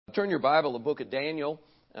Turn your Bible to the book of Daniel.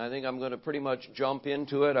 I think I'm going to pretty much jump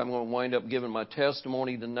into it. I'm going to wind up giving my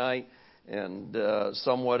testimony tonight and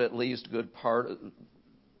somewhat at least a good part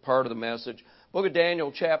of the message. Book of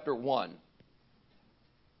Daniel, chapter 1.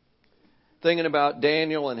 Thinking about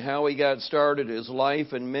Daniel and how he got started, his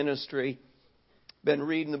life and ministry. Been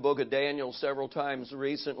reading the book of Daniel several times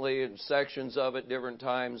recently, and sections of it, different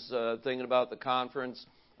times, thinking about the conference,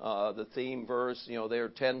 the theme verse, they're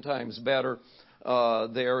 10 times better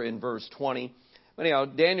there in verse 20. Anyhow,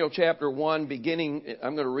 Daniel chapter 1, I'm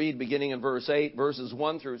going to read beginning in verse 8, verses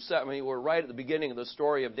 1 through 7. We're right at the beginning of the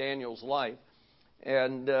story of Daniel's life.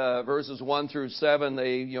 And verses 1 through 7,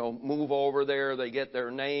 they move over there, they get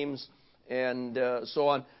their names, and so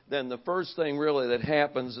on. Then the first thing really that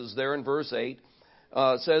happens is there in verse 8.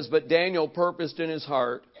 It says, "But Daniel purposed in his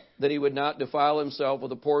heart that he would not defile himself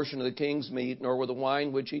with a portion of the king's meat, nor with the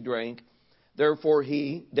wine which he drank. Therefore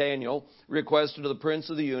he, Daniel, requested of the prince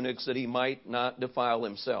of the eunuchs that he might not defile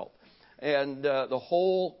himself." And the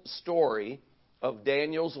whole story of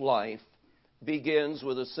Daniel's life begins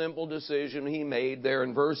with a simple decision he made there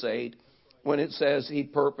in verse 8 when it says he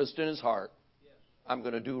purposed in his heart, "I'm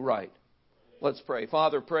going to do right." Let's pray.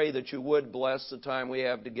 Father, pray that you would bless the time we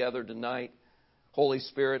have together tonight. Holy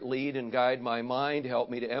Spirit, lead and guide my mind. Help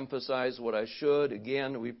me to emphasize what I should.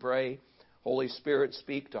 Again, we pray, Holy Spirit,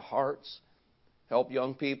 speak to hearts. Help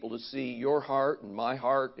young people to see your heart and my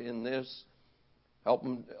heart in this. Help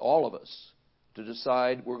all of us to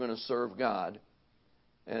decide we're going to serve God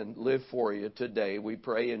and live for you today. We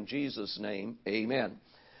pray in Jesus' name. Amen.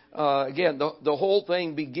 Again, the whole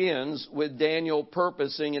thing begins with Daniel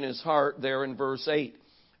purposing in his heart there in verse 8.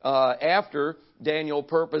 After Daniel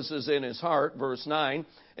purposes in his heart, verse 9,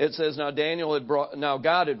 it says, Now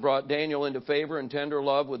God had brought Daniel into favor and tender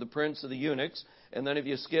love with the prince of the eunuchs. And then if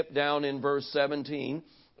you skip down in verse 17,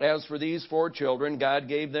 "As for these 4 children, God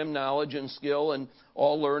gave them knowledge and skill and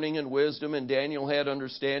all learning and wisdom, and Daniel had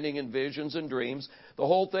understanding and visions and dreams." The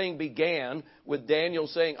whole thing began with Daniel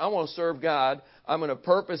saying, "I want to serve God. I'm going to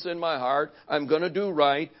purpose in my heart. I'm going to do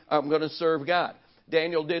right. I'm going to serve God."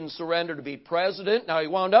 Daniel didn't surrender to be president. Now, he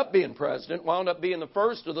wound up being president, wound up being the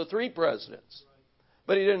first of the 3 presidents.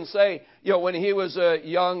 But he didn't say, when he was a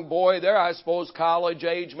young boy there, I suppose college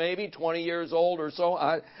age maybe, 20 years old or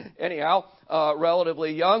so,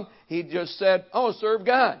 relatively young, he just said, "Oh, serve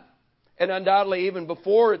God." And undoubtedly, even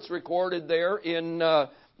before it's recorded there in,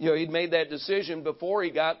 he'd made that decision before he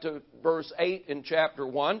got to verse 8 in chapter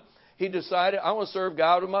 1. He decided, I want to serve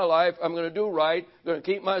God with my life. I'm going to do right. I'm going to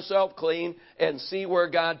keep myself clean and see where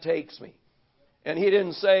God takes me. And he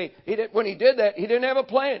didn't say, when he did that, he didn't have a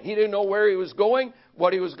plan. He didn't know where he was going,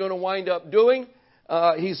 what he was going to wind up doing.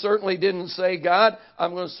 He certainly didn't say, God,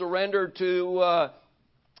 I'm going to surrender to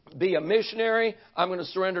be a missionary. I'm going to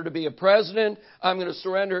surrender to be a president. I'm going to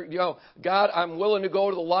surrender, God, I'm willing to go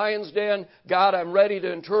to the lion's den. God, I'm ready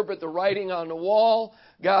to interpret the writing on the wall.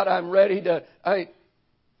 God, I'm ready to...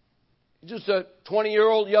 Just a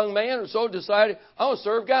 20-year-old young man or so decided, I want to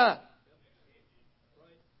serve God.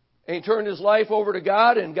 And he turned his life over to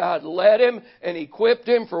God, and God led him and equipped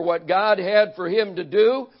him for what God had for him to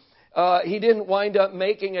do. He didn't wind up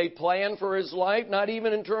making a plan for his life, not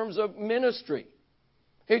even in terms of ministry.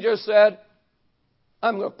 He just said,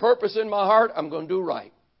 I'm going to purpose in my heart, I'm going to do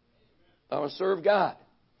right. I'm going to serve God.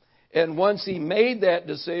 And once he made that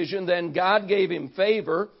decision, then God gave him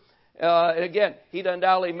favor. And again, he'd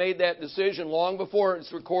undoubtedly made that decision long before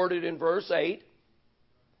it's recorded in verse 8.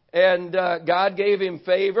 And God gave him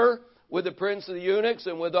favor with the prince of the eunuchs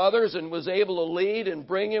and with others, and was able to lead and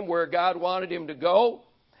bring him where God wanted him to go.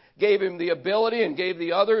 Gave him the ability and gave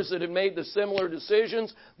the others that had made the similar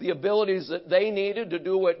decisions the abilities that they needed to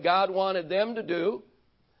do what God wanted them to do.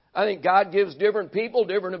 I think God gives different people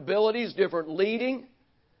different abilities, different leading,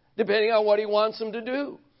 depending on what He wants them to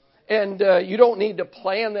do. And you don't need to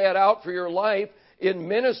plan that out for your life in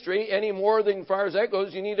ministry any more than, as far as that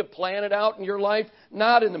goes, you need to plan it out in your life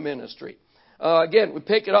not in the ministry. Again, we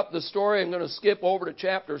pick it up the story. I'm going to skip over to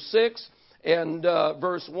chapter 6 and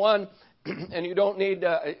verse 1. And you don't need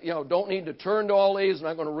to turn to all these. I'm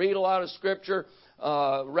not going to read a lot of scripture,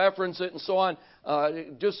 reference it, and so on.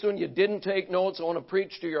 Just soon you didn't take notes, I want to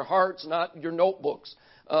preach to your hearts, not your notebooks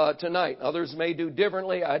tonight. Others may do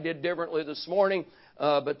differently. I did differently this morning.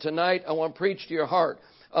 But tonight I want to preach to your heart.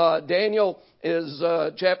 Daniel is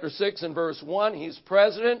chapter 6 and verse 1. He's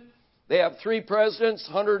president. They have 3 presidents,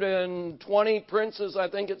 120 princes, I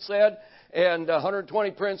think it said, and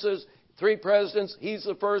 120 princes, 3 presidents. He's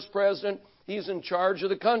the first president. He's in charge of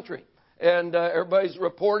the country. And everybody's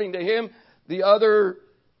reporting to him. The other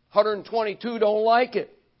 122 don't like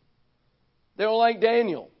it. They don't like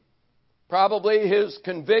Daniel. Probably his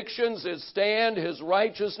convictions, his stand, his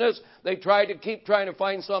righteousness. They try to keep trying to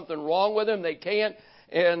find something wrong with him. They can't.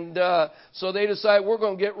 And so they decide, we're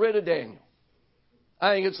going to get rid of Daniel.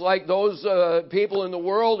 I think it's like those people in the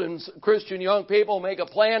world and Christian young people make a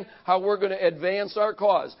plan how we're going to advance our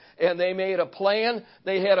cause. And they made a plan.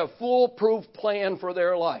 They had a foolproof plan for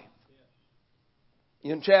their life.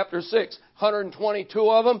 In chapter 6, 122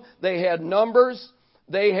 of them, they had numbers.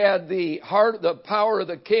 They had the power of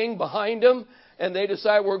the king behind them, and they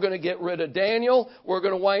decided we're going to get rid of Daniel. We're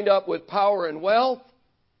going to wind up with power and wealth.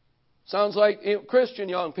 Sounds like Christian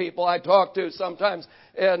young people I talk to sometimes,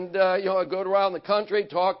 and I go around the country,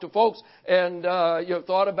 talk to folks, and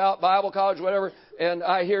thought about Bible college, whatever, and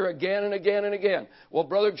I hear again and again and again. Well,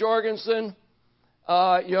 Brother Jorgensen,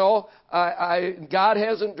 God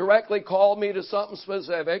hasn't directly called me to something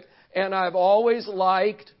specific, and I've always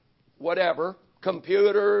liked whatever.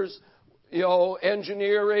 Computers,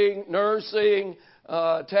 engineering, nursing,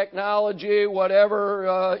 technology,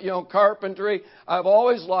 whatever, carpentry. I've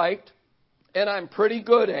always liked, and I'm pretty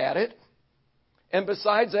good at it. And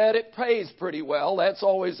besides that, it pays pretty well. That's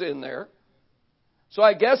always in there. So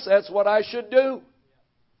I guess that's what I should do.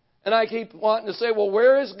 And I keep wanting to say, well,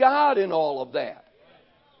 where is God in all of that?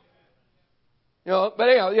 But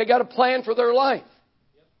anyhow, they got a plan for their life.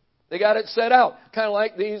 They got it set out. Kind of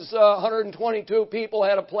like these 122 people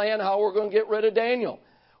had a plan how we're going to get rid of Daniel.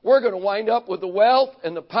 We're going to wind up with the wealth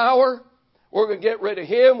and the power. We're going to get rid of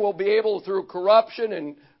him. We'll be able, through corruption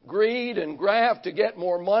and greed and graft, to get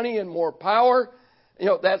more money and more power.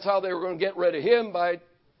 That's how they were going to get rid of him. By,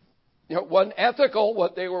 it wasn't ethical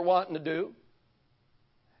what they were wanting to do.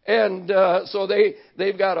 And so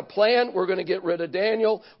they've got a plan. We're going to get rid of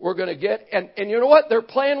Daniel. We're going to get, and you know what? Their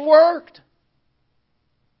plan worked.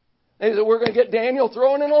 They said, we're going to get Daniel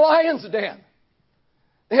thrown in a lion's den.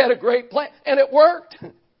 They had a great plan, and it worked.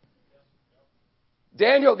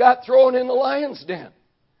 Daniel got thrown in the lion's den.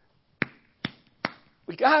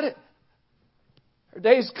 We got it. Our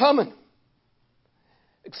day's coming.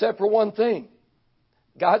 Except for one thing.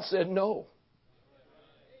 God said no.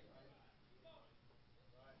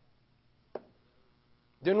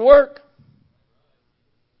 Didn't work.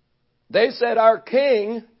 They said, our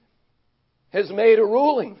king has made a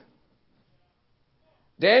ruling.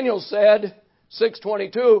 Daniel said,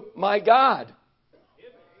 6:22, my God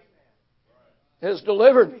has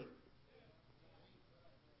delivered me.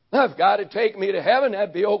 Now, if God had taken me to heaven,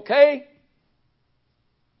 that'd be okay.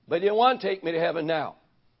 But He didn't want to take me to heaven now.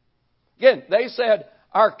 Again, they said,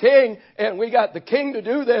 our king, and we got the king to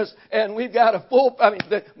do this, and we've got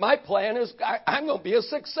my plan is, I'm going to be a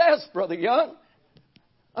success, Brother Young.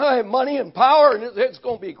 I have money and power, and it's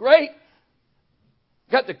going to be great.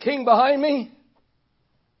 Got the king behind me.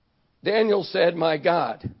 Daniel said, my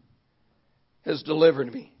God has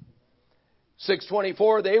delivered me.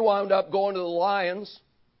 6:24, they wound up going to the lions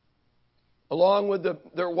along with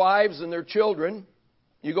their wives and their children.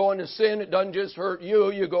 You go into sin, it doesn't just hurt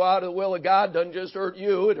you. You go out of the will of God, it doesn't just hurt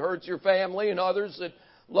you. It hurts your family and others that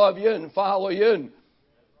love you and follow you, and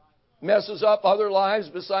messes up other lives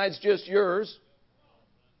besides just yours.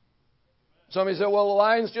 Somebody said, well, the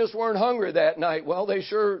lions just weren't hungry that night. Well, they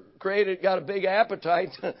sure got a big appetite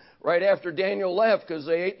right after Daniel left, because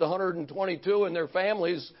they ate the 122 and their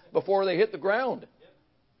families before they hit the ground,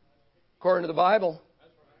 according to the Bible.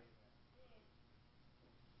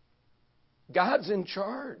 God's in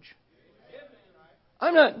charge.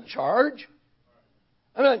 I'm not in charge.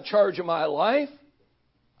 I'm not in charge of my life.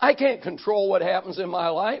 I can't control what happens in my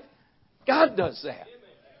life. God does that.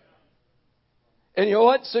 And you know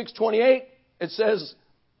what? 6:28, it says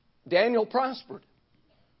Daniel prospered.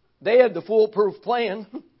 They had the foolproof plan.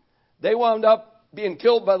 They wound up being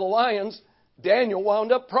killed by the lions. Daniel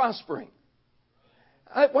wound up prospering.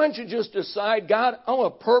 Why don't you just decide, God, I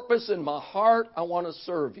want a purpose in my heart. I want to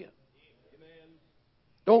serve you.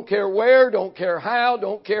 Don't care where, don't care how,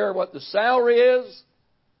 don't care what the salary is.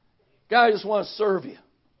 God, I just want to serve you.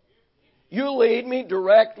 You lead me,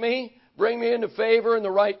 direct me, bring me into favor in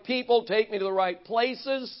the right people, take me to the right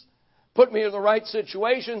places, put me in the right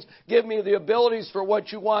situations, give me the abilities for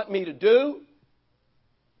what you want me to do.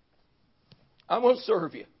 I'm going to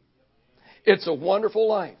serve you. It's a wonderful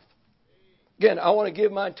life. Again, I want to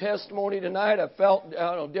give my testimony tonight. I felt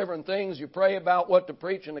different things. You pray about what to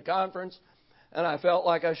preach in the conference, and I felt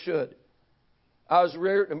like I should. I was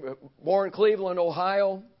born in Cleveland,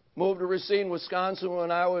 Ohio, moved to Racine, Wisconsin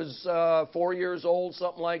when I was 4 years old,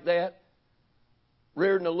 something like that.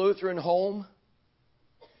 Reared in a Lutheran home.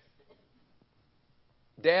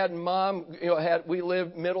 Dad and Mom, we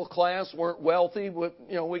lived middle class, weren't wealthy,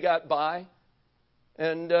 we got by,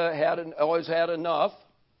 and always had enough.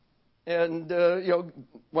 and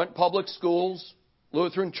went public schools,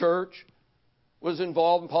 Lutheran church, was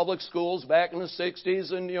involved in public schools back in the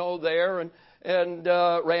 60s, and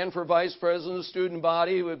ran for vice president of the student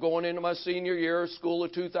body. Going into my senior year, school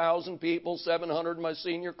of 2,000 people, 700 in my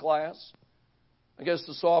senior class. I guess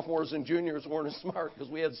the sophomores and juniors weren't as smart because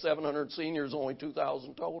we had 700 seniors, only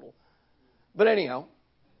 2,000 total. But anyhow,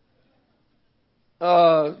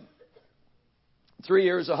 3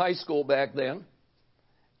 years of high school back then,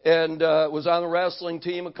 and was on the wrestling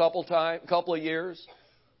team a couple of years.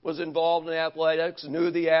 Was involved in athletics, knew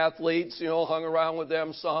the athletes, hung around with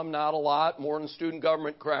them some, not a lot, more in the student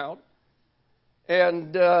government crowd.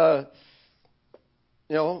 And, but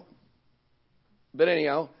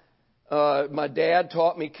anyhow, my dad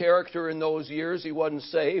taught me character in those years. He wasn't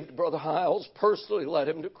saved. Brother Hiles personally led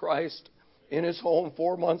him to Christ in his home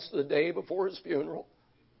 4 months to the day before his funeral.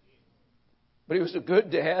 But he was a good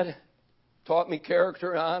dad. Taught me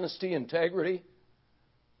character, honesty, integrity.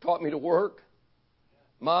 Taught me to work.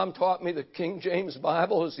 Mom taught me the King James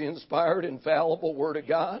Bible is the inspired, infallible Word of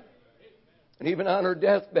God. And even on her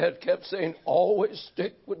deathbed kept saying, always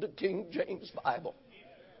stick with the King James Bible.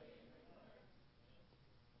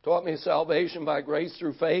 Taught me salvation by grace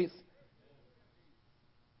through faith.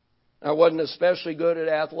 I wasn't especially good at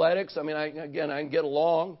athletics. I mean, I can get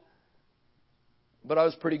along. But I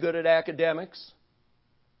was pretty good at academics.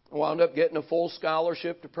 I wound up getting a full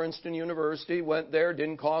scholarship to Princeton University. Went there,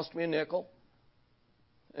 didn't cost me a nickel.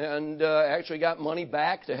 And actually got money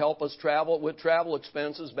back to help us travel with travel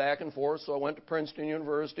expenses back and forth. So I went to Princeton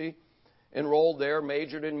University, enrolled there,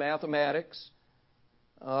 majored in mathematics.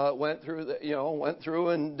 Went through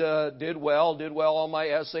and did well on my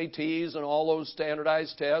SATs and all those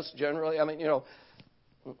standardized tests. Generally,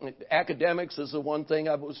 academics is the one thing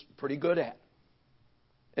I was pretty good at.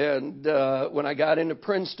 And when I got into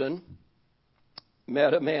Princeton,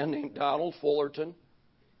 met a man named Donald Fullerton.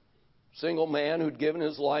 Single man who'd given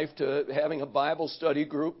his life to having a Bible study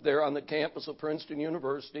group there on the campus of Princeton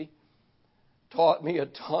University. Taught me a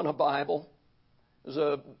ton of Bible. It was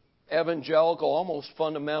a evangelical, almost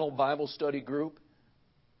fundamental Bible study group.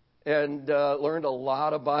 And learned a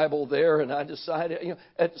lot of Bible there. And I decided,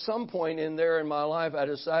 at some point in there in my life, I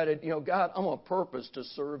decided, God, I'm on purpose to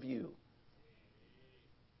serve you.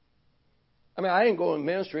 I didn't go in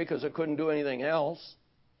ministry because I couldn't do anything else.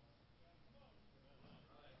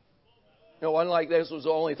 One like this was the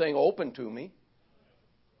only thing open to me.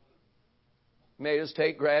 Made us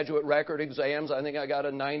take graduate record exams. I think I got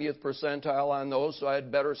a 90th percentile on those, so I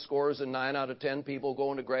had better scores than 9 out of 10 people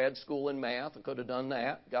going to grad school in math. I could have done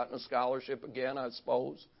that. Gotten a scholarship again, I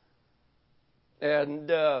suppose. And,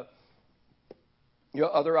 other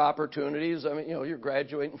opportunities. You're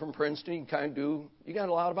graduating from Princeton, you got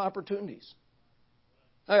a lot of opportunities.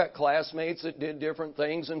 I got classmates that did different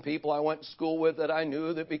things and people I went to school with that I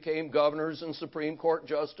knew that became governors and Supreme Court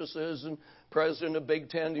justices and president of Big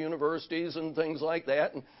Ten universities and things like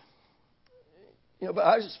that. And, but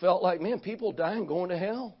I just felt like, man, people dying going to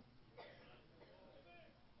hell.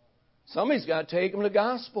 Somebody's got to take them to the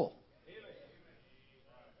gospel.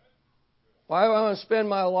 Why do I want to spend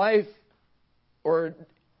my life or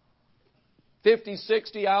 50,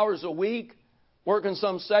 60 hours a week working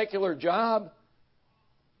some secular job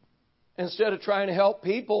instead of trying to help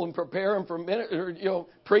people and prepare them for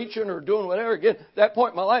preaching or doing whatever? Again, at that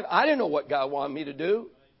point in my life, I didn't know what God wanted me to do.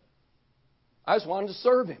 I just wanted to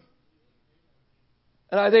serve Him.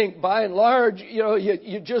 And I think by and large,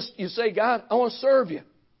 you say, God, I want to serve you.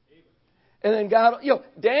 And then God,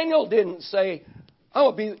 Daniel didn't say, I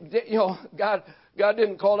want to be, God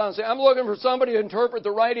didn't call down and say, I'm looking for somebody to interpret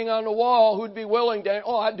the writing on the wall who'd be willing to,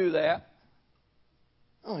 I'd do that.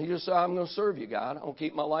 Oh, he just said, I'm going to serve you, God. I'm going to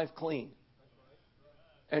keep my life clean.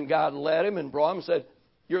 And God led him and brought him and said,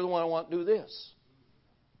 you're the one I want to do this.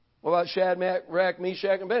 What about Shadrach,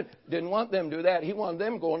 Meshach, and Abednego? Didn't want them to do that. He wanted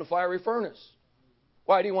them to go in the fiery furnace.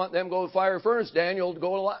 Why do you want them to go in the fiery furnace? Daniel to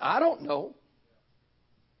go in the I don't know.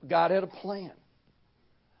 God had a plan.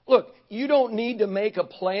 Look, you don't need to make a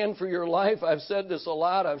plan for your life. I've said this a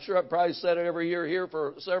lot. I'm sure I've probably said it every year here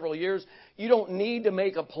for several years. You don't need to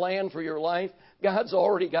make a plan for your life. God's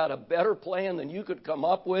already got a better plan than you could come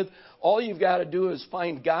up with. All you've got to do is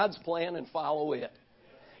find God's plan and follow it.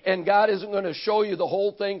 And God isn't going to show you the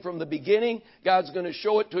whole thing from the beginning. God's going to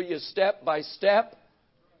show it to you step by step.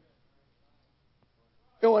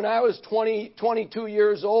 When I was 22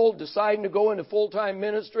 years old, deciding to go into full-time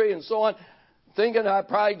ministry and so on, thinking I'm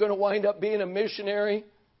probably going to wind up being a missionary,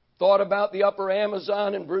 thought about the upper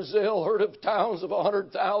Amazon in Brazil, heard of towns of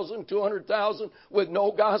 100,000, 200,000 with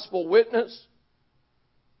no gospel witness.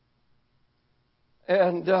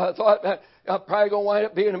 And thought, I'm probably going to wind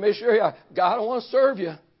up being a missionary. God, I want to serve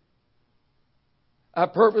you. I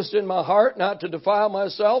purposed in my heart not to defile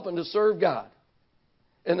myself and to serve God.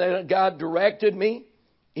 And then God directed me.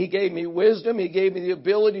 He gave me wisdom. He gave me the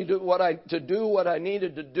ability to do what I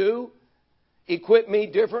needed to do. He equipped me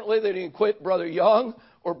differently than He equipped Brother Young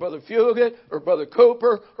or Brother Fugit or Brother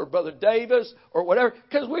Cooper or Brother Davis or whatever.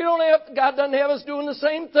 Because God doesn't have us doing the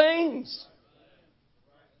same things.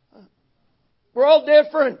 We're all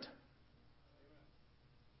different.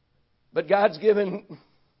 But God's given...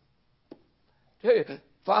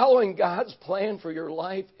 Following God's plan for your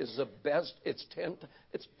life is the best. It's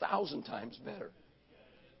 1,000 times better.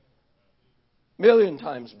 1,000,000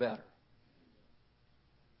 times better.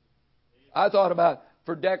 I thought about,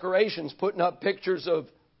 for decorations, putting up pictures of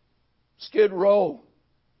Skid Row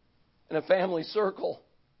in a family circle,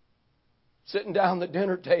 sitting down the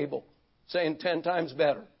dinner table, saying 10 times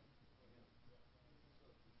better. As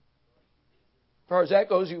far as that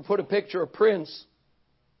goes, you put a picture of Prince.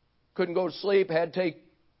 Couldn't go to sleep, had to take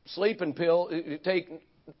sleeping pill, take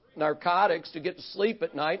narcotics to get to sleep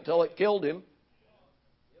at night until it killed him.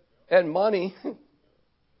 And money.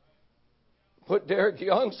 Put Derek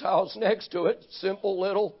Young's house next to it. Simple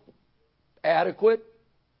little, adequate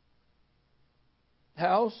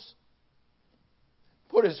house.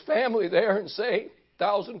 Put his family there and say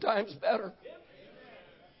 1,000 times better.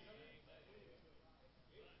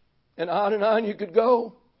 And on you could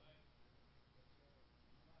go.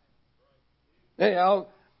 Anyhow,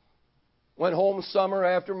 went home summer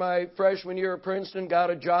after my freshman year at Princeton, got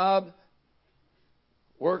a job,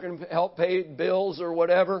 working, help pay bills or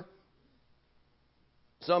whatever.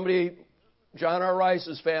 John R.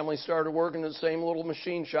 Rice's family started working in the same little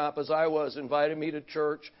machine shop as I was, invited me to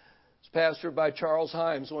church. It's pastored by Charles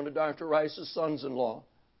Himes, one of Dr. Rice's sons-in-law.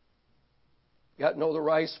 Got to know the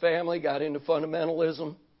Rice family, got into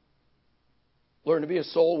fundamentalism, learned to be a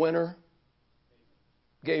soul winner.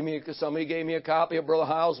 Somebody gave me a copy of Brother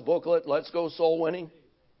Hyle's booklet, Let's Go Soul Winning.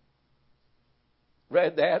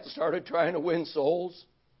 Read that, started trying to win souls.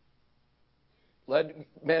 Led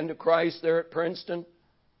men to Christ there at Princeton. It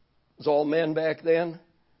was all men back then.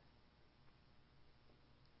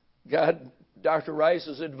 Got Dr.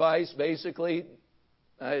 Rice's advice, basically,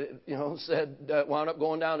 wound up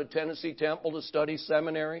going down to Tennessee Temple to study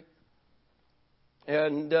seminary.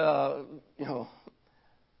 And,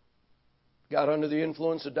 got under the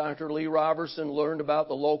influence of Dr. Lee Robertson, learned about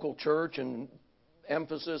the local church and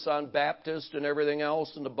emphasis on Baptist and everything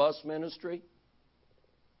else in the bus ministry.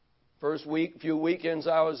 Few weekends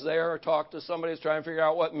I was there, I talked to somebody who was trying to figure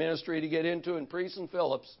out what ministry to get into, and Preston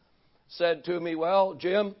Phillips said to me, well,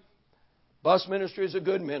 Jim, bus ministry is a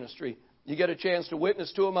good ministry. You get a chance to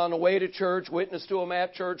witness to them on the way to church, witness to them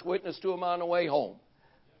at church, witness to them on the way home.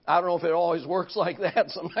 I don't know if it always works like that.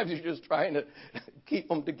 Sometimes you're just trying to keep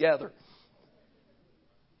them together.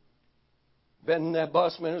 Been in that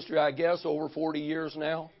bus ministry, I guess, over 40 years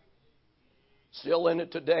now. Still in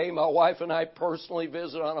it today. My wife and I personally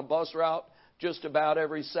visit on a bus route just about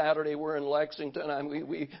every Saturday. We're in Lexington.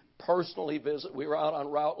 We personally visit. We were out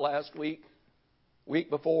on route last week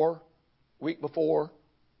before.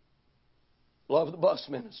 Love the bus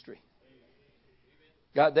ministry.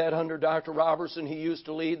 Got that under Dr. Robertson. He used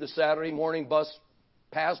to lead the Saturday morning bus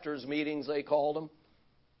pastors meetings, they called them.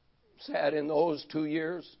 Sat in those 2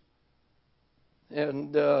 years.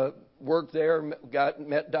 And worked there,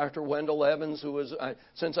 met Dr. Wendell Evans, who was,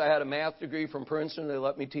 since I had a math degree from Princeton, they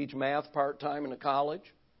let me teach math part-time in a college.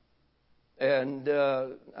 And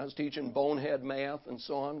I was teaching bonehead math and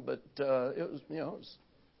so on, but it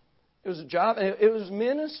was a job, and it was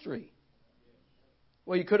ministry.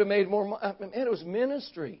 Well, you could have made more money. Man, it was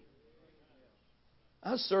ministry.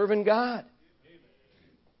 I was serving God.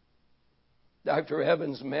 Dr.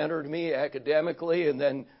 Evans mentored me academically, and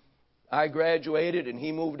then I graduated, and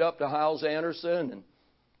he moved up to Hyles Anderson, and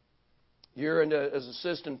year into as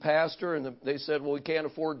assistant pastor, and they said, well, we can't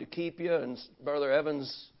afford to keep you. And Brother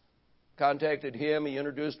Evans contacted him. He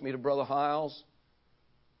introduced me to Brother Hyles,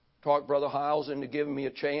 talked Brother Hyles into giving me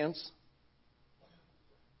a chance.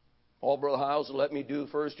 All Brother Hyles would let me do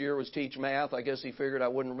the first year was teach math. I guess he figured I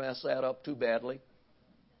wouldn't mess that up too badly.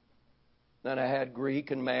 Then I had Greek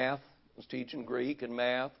and math. I was teaching Greek and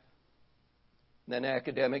math. Then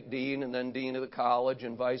academic dean, and then dean of the college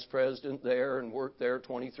and vice president there, and worked there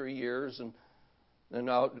 23 years. And then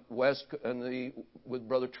out west with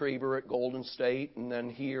Brother Trieber at Golden State, and then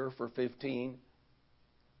here for 15.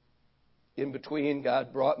 In between,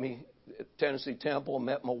 God brought me at Tennessee Temple and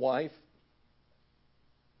met my wife.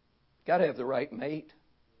 Got to have the right mate.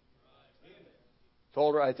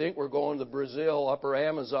 Told her, I think we're going to Brazil, upper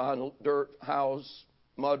Amazon, dirt house,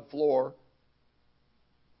 mud floor,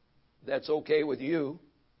 That's okay with you.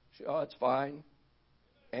 Oh, it's fine.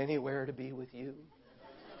 Anywhere to be with you.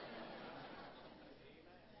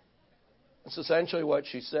 That's essentially what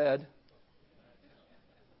she said.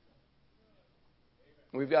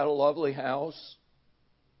 We've got a lovely house.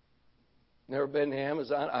 Never been to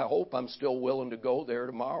Amazon. I hope I'm still willing to go there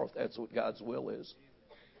tomorrow if that's what God's will is.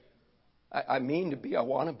 I mean to be. I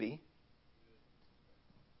want to be.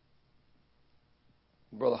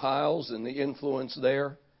 Brother Hiles and the influence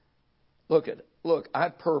there. Look, I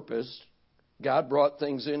purposed. God brought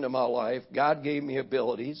things into my life. God gave me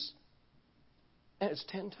abilities. And it's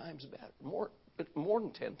 10 times better. More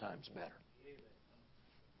than 10 times better.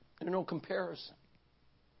 There's no comparison.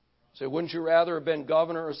 Say, wouldn't you rather have been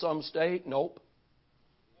governor of some state? Nope.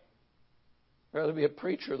 Rather be a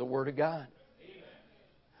preacher of the Word of God.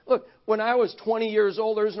 Look, when I was 20 years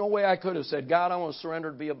old, there's no way I could have said, God, I want to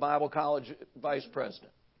surrender to be a Bible college vice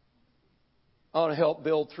president. I want to help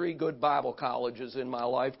build 3 good Bible colleges in my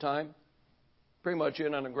lifetime. Pretty much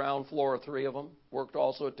in on the ground floor of 3 of them. Worked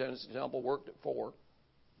also at Tennessee Temple, worked at 4.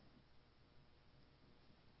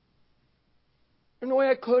 There's no way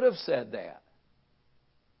I could have said that.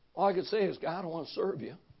 All I could say is, God, I want to serve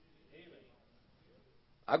you.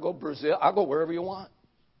 I'll go Brazil. I'll go wherever you want.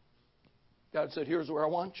 God said, here's where I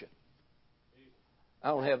want you. I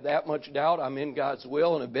don't have that much doubt. I'm in God's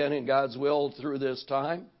will and have been in God's will through this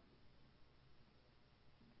time.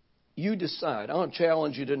 You decide. I want to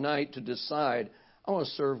challenge you tonight to decide, I want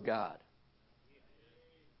to serve God.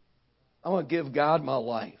 I want to give God my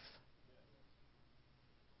life.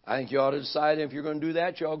 I think you ought to decide if you're going to do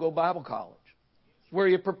that, you ought to go Bible college. It's where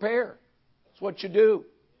you prepare. It's what you do.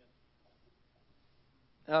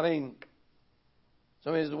 I mean,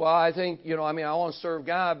 somebody says, well, I think, I want to serve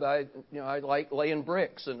God, but I like laying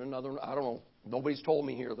bricks. And another, I don't know, nobody's told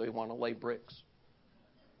me here they want to lay bricks.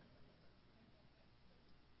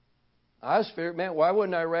 I just figured, man, why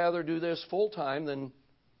wouldn't I rather do this full time than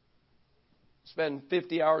spend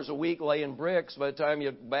 50 hours a week laying bricks? By the time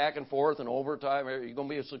you back and forth and overtime, you're going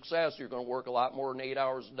to be a success. You're going to work a lot more than 8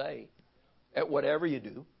 hours a day at whatever you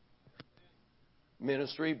do.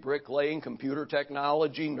 Ministry, bricklaying, computer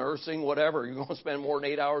technology, nursing, whatever. You're going to spend more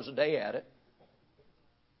than 8 hours a day at it.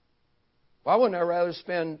 Why wouldn't I rather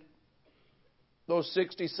spend those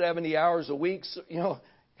 60, 70 hours a week,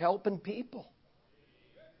 helping people?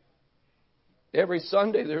 Every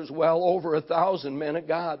Sunday there's well over 1,000 men of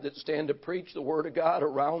God that stand to preach the Word of God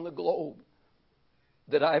around the globe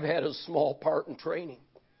that I've had a small part in training.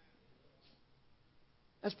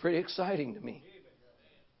 That's pretty exciting to me.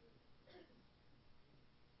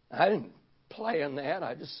 I didn't plan that.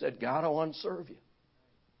 I just said, God, I want to serve you.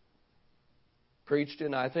 Preached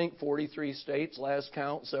in, I think, 43 states, last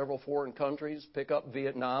count, several foreign countries. Pick up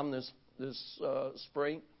Vietnam this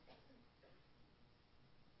spring.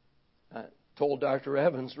 I told Dr.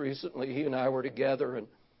 Evans recently, he and I were together, and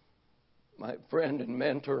my friend and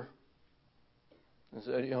mentor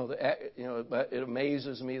said, it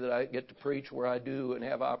amazes me that I get to preach where I do and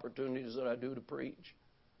have opportunities that I do to preach.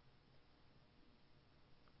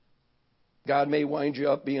 God may wind you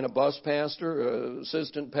up being a bus pastor, an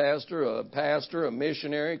assistant pastor, a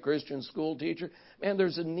missionary, Christian school teacher. Man,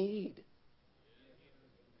 there's a need.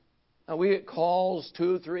 Now, we get calls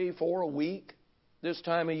 2, 3, 4 a week this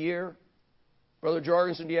time of year. Brother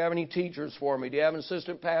Jorgensen, do you have any teachers for me? Do you have an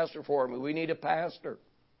assistant pastor for me? We need a pastor.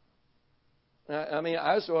 I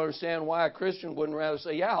just don't understand why a Christian wouldn't rather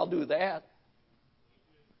say, yeah, I'll do that.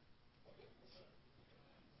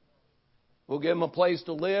 We'll give them a place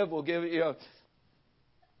to live. We'll give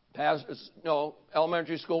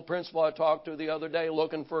elementary school principal I talked to the other day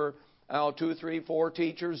looking for 2, 3, 4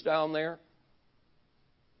 teachers down there.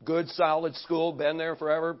 Good, solid school, been there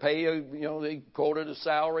forever. Pay they quoted a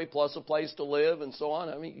salary plus a place to live and so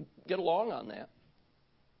on. You get along on that.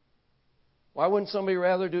 Why wouldn't somebody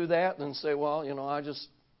rather do that than say, well,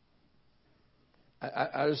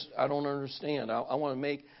 I don't understand. I want to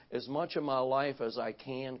make as much of my life as I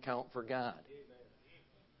can count for God.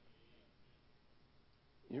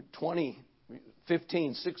 You're 20,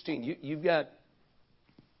 15, 16. You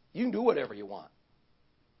can do whatever you want.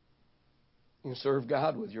 You can serve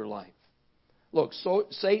God with your life. Look,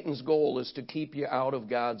 Satan's goal is to keep you out of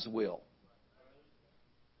God's will.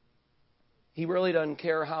 He really doesn't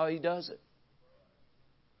care how he does it.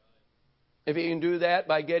 If he can do that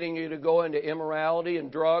by getting you to go into immorality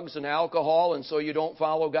and drugs and alcohol and so you don't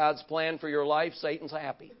follow God's plan for your life, Satan's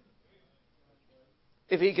happy.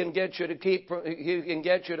 If he can get you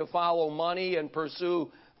to follow money and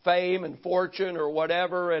pursue fame and fortune or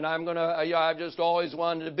whatever, and I've just always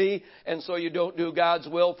wanted to be, and so you don't do God's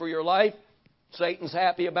will for your life, Satan's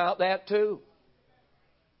happy about that too.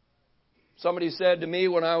 Somebody said to me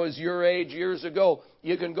when I was your age years ago,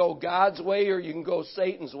 you can go God's way or you can go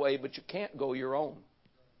Satan's way, but you can't go your own.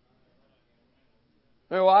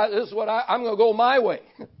 You know, this is what I'm going to go my way.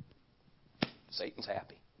 Satan's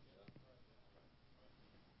happy.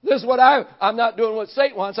 This is what I'm not doing what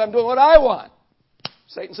Satan wants, I'm doing what I want.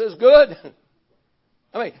 Satan says, good.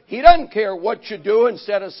 I mean, he doesn't care what you do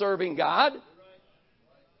instead of serving God.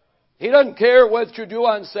 He doesn't care what you do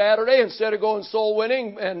on Saturday instead of going soul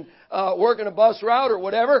winning and working a bus route or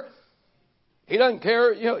whatever. He doesn't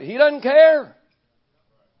care. You know, he doesn't care.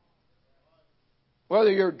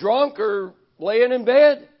 Whether you're drunk or laying in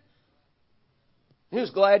bed. He's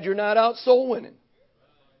glad you're not out soul winning.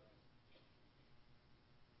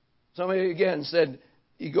 Somebody again said,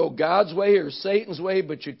 you go God's way or Satan's way,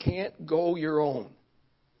 but you can't go your own.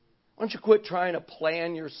 Why don't you quit trying to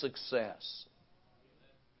plan your success?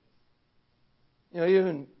 You know,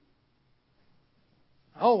 even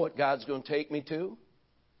I know what God's going to take me to.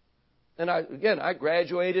 And I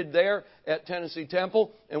graduated there at Tennessee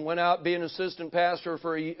Temple and went out being assistant pastor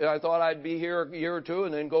for a year. I thought I'd be here a year or two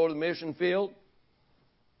and then go to the mission field.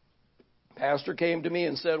 Pastor came to me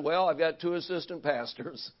and said, well, I've got 2 assistant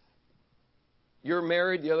pastors. You're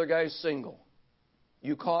married, the other guy's single.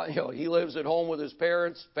 He lives at home with his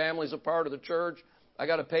parents, family's a part of the church. I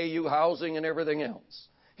got to pay you housing and everything else.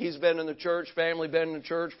 He's been in the church, family been in the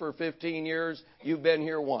church for 15 years. You've been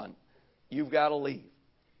here 1. You've got to leave.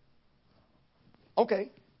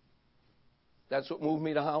 Okay. That's what moved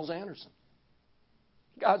me to Hyles-Anderson.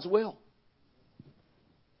 God's will.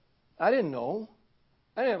 I didn't know.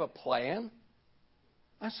 I didn't have a plan.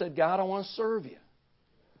 I said, God, I want to serve you.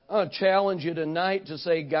 I want to challenge you tonight to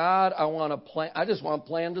say, God, I just want to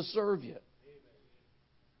plan to serve you.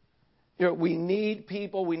 You know, we need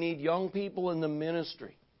people, we need young people in the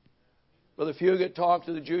ministry. Brother Fugit talked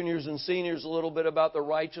to the juniors and seniors a little bit about the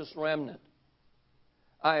righteous remnant.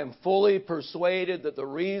 I am fully persuaded that the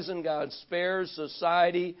reason God spares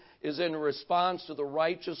society is in response to the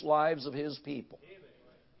righteous lives of His people.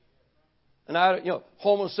 And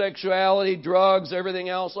homosexuality, drugs, everything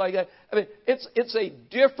else like that. I mean, it's a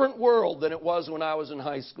different world than it was when I was in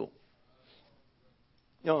high school.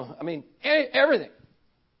 Everything. I mean,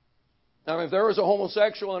 if there was a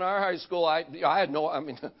homosexual in our high school, I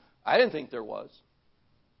didn't think there was.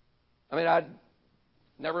 I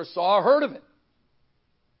never saw or heard of it.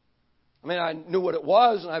 I knew what it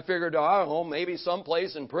was, and I figured, I don't know, maybe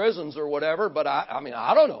someplace in prisons or whatever, but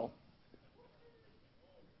I don't know.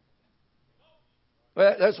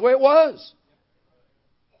 But that's the way it was.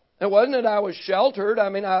 It wasn't that I was sheltered. I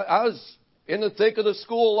was in the thick of the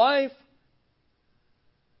school life.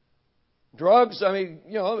 Drugs, there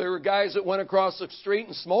were guys that went across the street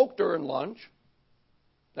and smoked during lunch.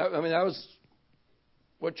 That was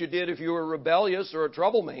what you did if you were rebellious or a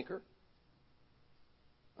troublemaker.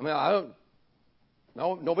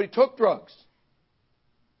 Nobody took drugs.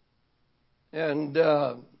 And,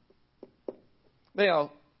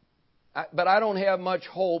 but I don't have much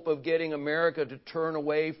hope of getting America to turn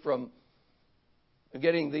away from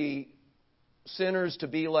getting the sinners to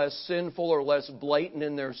be less sinful or less blatant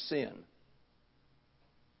in their sin.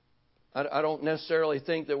 I don't necessarily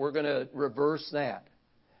think that we're going to reverse that.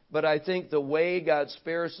 But I think the way God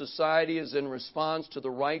spares society is in response to the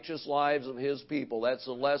righteous lives of His people. That's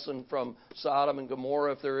a lesson from Sodom and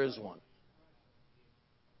Gomorrah, if there is one.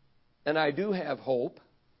 And I do have hope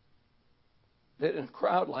that in a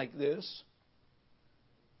crowd like this,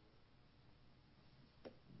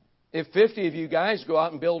 if 50 of you guys go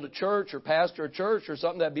out and build a church or pastor a church or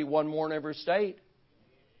something, that'd be 1 more in every state.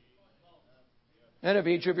 And if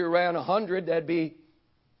each of you ran 100, that'd be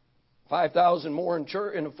 5,000 more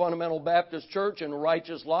in a fundamental Baptist church in a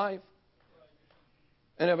righteous life.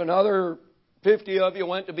 And if another 50 of you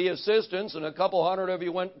went to be assistants and a couple hundred of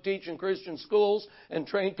you went to teach in Christian schools and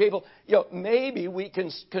train people, maybe we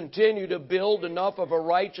can continue to build enough of a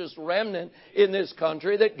righteous remnant in this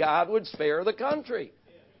country that God would spare the country.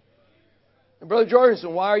 And Brother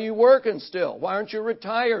Jorgensen, why are you working still? Why aren't you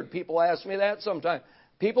retired? People ask me that sometimes.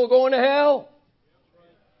 People going to hell.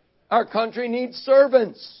 Our country needs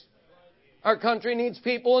servants. Our country needs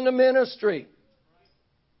people in the ministry.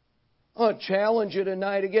 I want to challenge you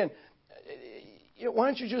tonight again. Why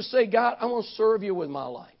don't you just say, God, I want to serve you with my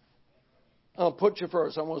life. I'll put you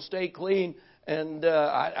first. I want to stay clean. And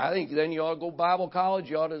I think then you ought to go to Bible college.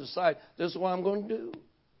 You ought to decide, this is what I'm going to do.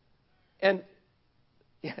 And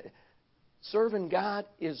serving God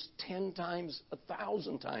is 10 times,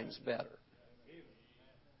 1,000 times better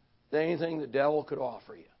than anything the devil could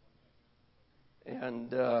offer you.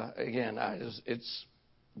 And again, it's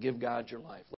give God your life.